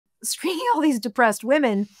screening all these depressed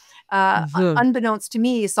women. Mhm. Unbeknownst to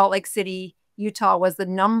me, Salt Lake City, Utah was the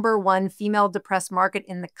 #1 female depressed market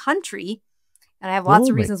in the country. And I have lots Oh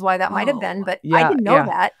of my, reasons why that might have been, oh, but I yeah, didn't know yeah,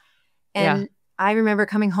 that. yeah. And I remember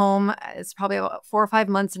coming home, it's probably about 4 or 5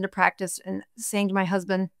 months into practice, and saying to my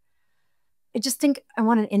husband, I just think I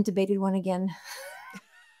want an intubated one again.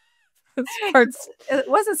 This part's, It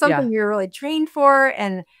wasn't yeah, something we were really trained for.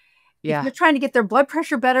 And if yeah. you're trying to get their blood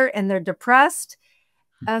pressure better and they're depressed,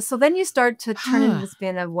 so then you start to turn into the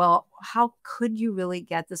spin of, well, how could you really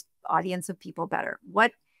get this audience of people better?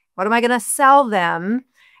 What am I going to sell them?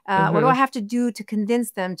 What do I Mhm, have to do to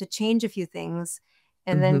convince them to change a few things?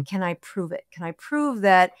 And then mhm, can I prove it? Can I prove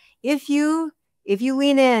that if you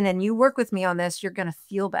lean in and you work with me on this, you're going to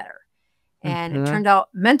feel better? And it mhm, turned out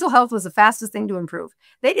mental health was the fastest thing to improve.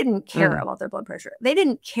 They didn't care mm, about their blood pressure. They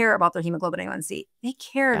didn't care about their hemoglobin A1C. They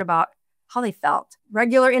cared yeah, about how they felt.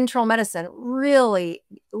 Regular internal medicine really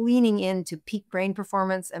leaning into peak brain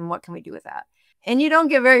performance and what can we do with that. And you don't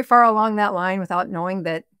get very far along that line without knowing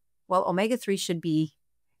that, well, omega-3 should be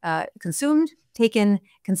consumed, taken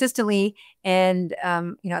consistently. And,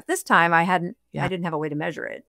 at this time I yeah. didn't have a way to measure it.